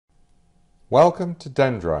Welcome to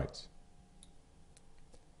Dendrite.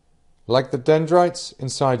 Like the dendrites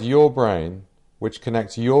inside your brain, which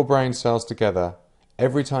connect your brain cells together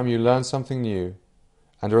every time you learn something new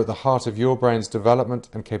and are at the heart of your brain's development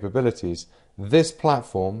and capabilities, this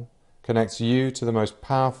platform connects you to the most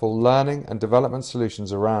powerful learning and development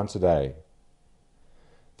solutions around today.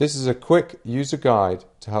 This is a quick user guide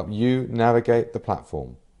to help you navigate the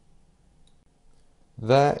platform.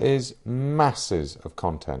 There is masses of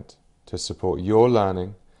content to support your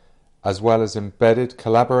learning, as well as embedded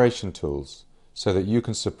collaboration tools so that you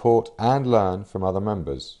can support and learn from other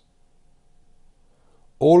members.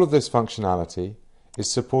 All of this functionality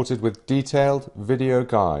is supported with detailed video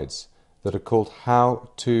guides that are called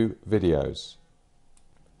how-to videos.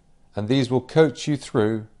 And these will coach you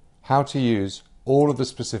through how to use all of the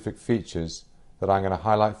specific features that I'm going to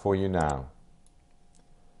highlight for you now.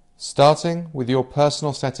 Starting with your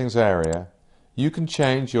personal settings area, you can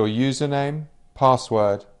change your username,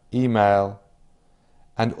 password, email,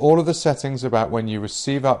 and all of the settings about when you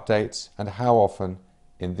receive updates and how often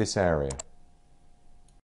in this area.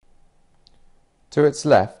 To its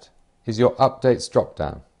left is your Updates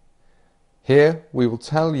drop-down. Here we will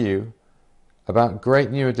tell you about great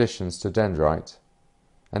new additions to Dendrite,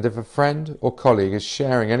 and if a friend or colleague is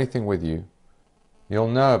sharing anything with you, you'll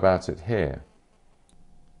know about it here.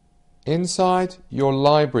 Inside your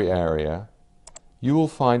library area, you will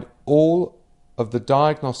find all of the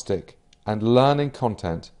diagnostic and learning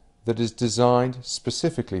content that is designed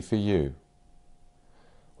specifically for you.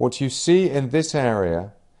 What you see in this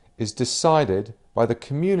area is decided by the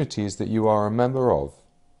communities that you are a member of.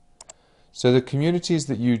 So the communities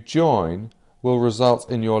that you join will result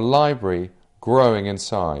in your library growing in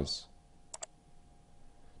size.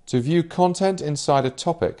 To view content inside a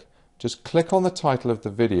topic, just click on the title of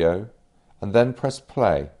the video and then press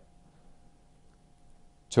play.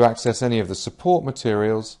 To access any of the support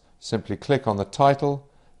materials, simply click on the title,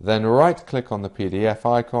 then right-click on the PDF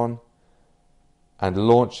icon and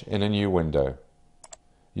launch in a new window.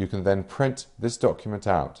 You can then print this document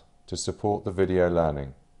out to support the video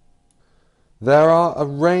learning. There are a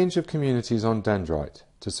range of communities on Dendrite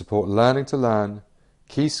to support learning to learn,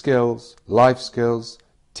 key skills, life skills,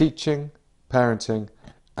 teaching, parenting,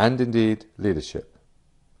 and indeed leadership.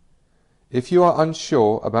 If you are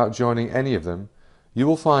unsure about joining any of them, you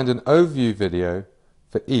will find an overview video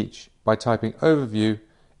for each by typing overview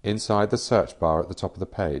inside the search bar at the top of the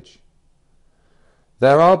page.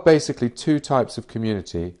 There are basically two types of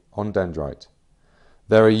community on Dendrite.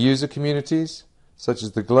 There are user communities, such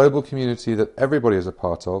as the global community that everybody is a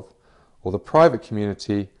part of, or the private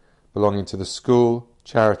community belonging to the school,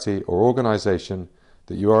 charity or organisation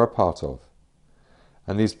that you are a part of.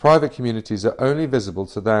 And these private communities are only visible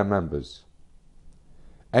to their members.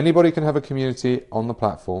 Anybody can have a community on the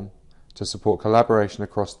platform to support collaboration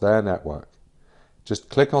across their network. Just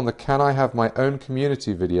click on the Can I Have My Own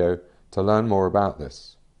Community video to learn more about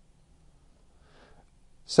this.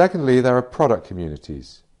 Secondly, there are product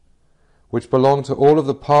communities, which belong to all of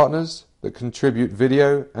the partners that contribute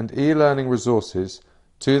video and e-learning resources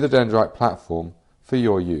to the Dendrite platform for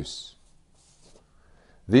your use.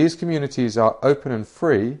 These communities are open and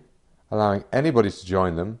free, allowing anybody to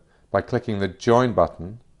join them by clicking the Join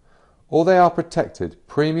button, or they are protected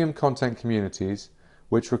premium content communities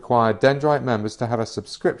which require Dendrite members to have a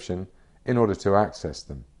subscription in order to access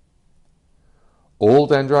them. All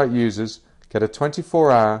Dendrite users get a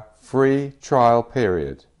 24-hour free trial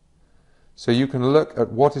period, so you can look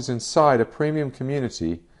at what is inside a premium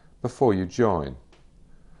community before you join.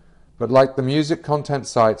 But like the music content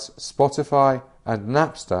sites Spotify and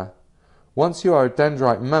Napster, once you are a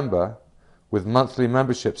Dendrite member, with monthly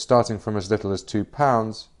membership starting from as little as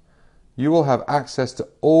 £2, you will have access to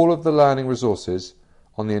all of the learning resources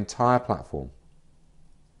on the entire platform.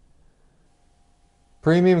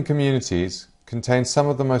 Premium communities contain some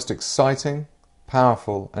of the most exciting,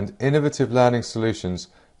 powerful and innovative learning solutions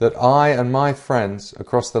that I and my friends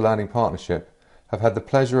across the Learning Partnership have had the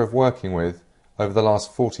pleasure of working with over the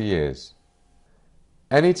last 40 years.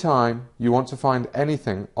 Anytime you want to find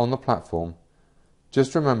anything on the platform,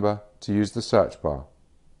 just remember to use the search bar.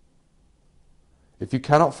 If you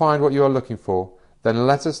cannot find what you are looking for, then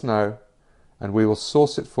let us know and we will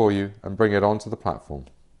source it for you and bring it onto the platform.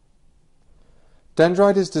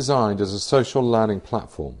 Dendrite is designed as a social learning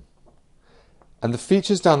platform, and the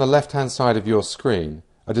features down the left-hand side of your screen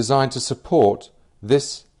are designed to support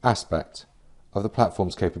this aspect of the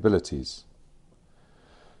platform's capabilities.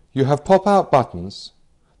 You have pop-out buttons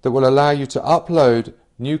that will allow you to upload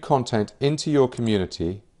new content into your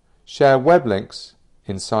community, share web links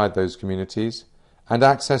inside those communities, and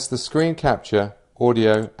access the screen capture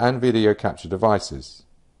audio and video capture devices.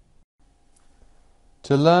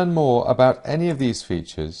 To learn more about any of these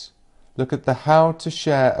features, look at the How to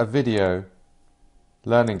Share a Video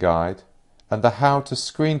learning guide and the How to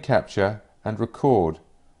Screen Capture and Record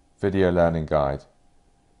video learning guide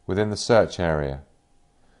within the search area.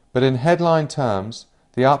 But in headline terms,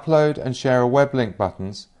 the Upload and Share a Web Link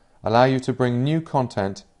buttons allow you to bring new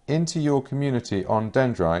content into your community on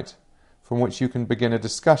Dendrite, from which you can begin a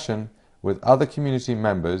discussion with other community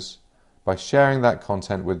members by sharing that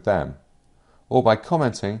content with them, or by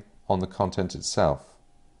commenting on the content itself.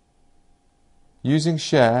 Using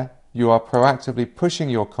Share, you are proactively pushing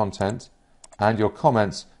your content and your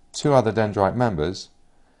comments to other Dendrite members,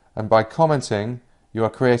 and by commenting, you are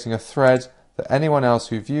creating a thread that anyone else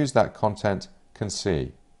who views that content can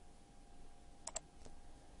see.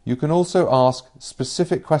 You can also ask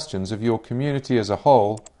specific questions of your community as a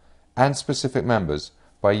whole and specific members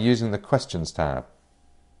by using the Questions tab.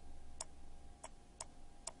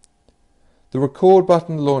 The Record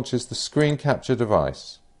button launches the screen capture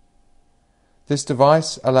device. This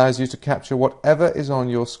device allows you to capture whatever is on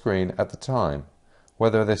your screen at the time,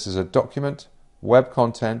 whether this is a document, web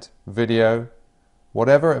content, video,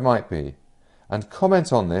 whatever it might be, and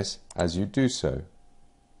comment on this as you do so.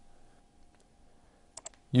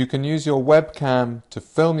 You can use your webcam to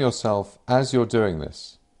film yourself as you're doing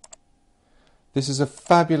this. This is a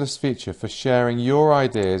fabulous feature for sharing your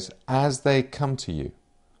ideas as they come to you,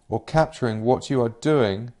 or capturing what you are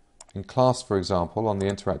doing in class, for example, on the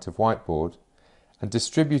interactive whiteboard, and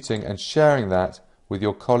distributing and sharing that with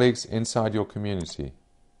your colleagues inside your community.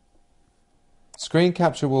 Screen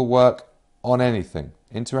capture will work on anything,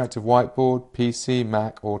 interactive whiteboard, PC,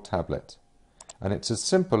 Mac or tablet. And it's as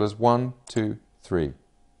simple as 1, 2, 3.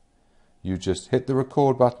 You just hit the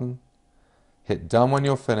record button, hit done when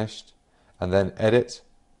you're finished, and then edit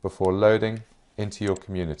before loading into your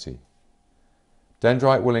community.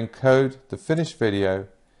 Dendrite will encode the finished video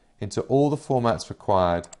into all the formats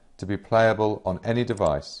required to be playable on any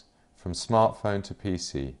device, from smartphone to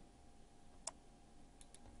PC.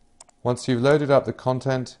 Once you've loaded up the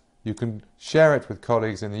content, you can share it with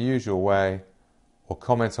colleagues in the usual way, or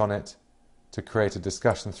comment on it to create a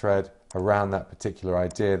discussion thread around that particular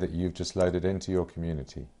idea that you've just loaded into your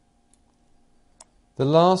community. The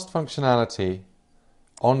last functionality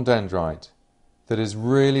on Dendrite that is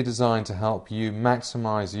really designed to help you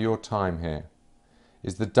maximize your time here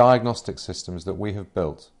is the diagnostic systems that we have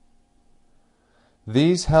built.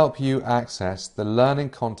 These help you access the learning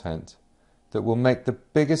content that will make the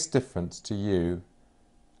biggest difference to you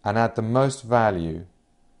and add the most value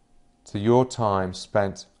to your time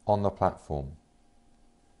spent on the platform.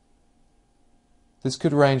 This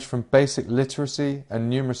could range from basic literacy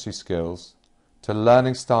and numeracy skills to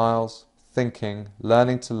learning styles, thinking,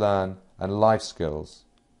 learning to learn and life skills,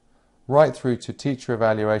 right through to teacher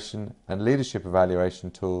evaluation and leadership evaluation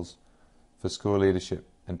tools for school leadership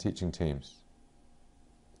and teaching teams.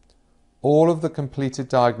 All of the completed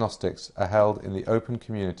diagnostics are held in the open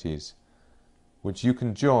communities, which you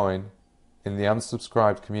can join in the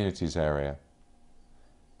unsubscribed communities area.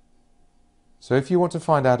 So if you want to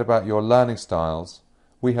find out about your learning styles,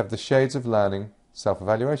 we have the Shades of Learning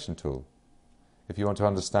self-evaluation tool. If you want to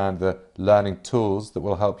understand the learning tools that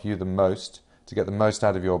will help you the most to get the most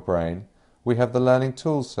out of your brain, we have the Learning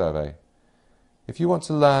Tools survey. If you want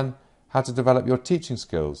to learn how to develop your teaching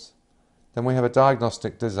skills, then we have a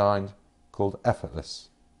diagnostic designed called Effortless.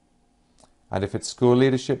 And if it's school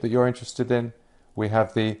leadership that you're interested in, we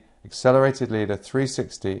have the Accelerated Leader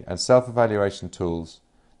 360 and self-evaluation tools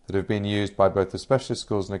that have been used by both the Specialist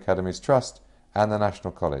Schools and Academies Trust and the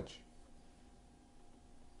National College.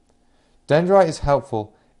 Dendrite is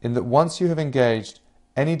helpful in that once you have engaged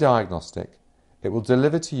any diagnostic, it will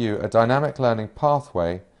deliver to you a dynamic learning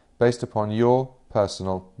pathway based upon your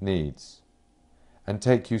personal needs and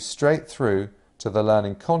take you straight through to the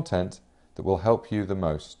learning content that will help you the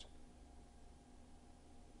most.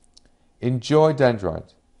 Enjoy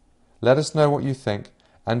Dendrite. Let us know what you think,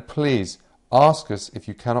 and please ask us if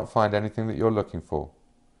you cannot find anything that you're looking for.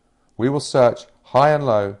 We will search high and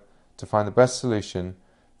low to find the best solution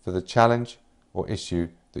for the challenge or issue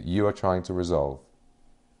that you are trying to resolve.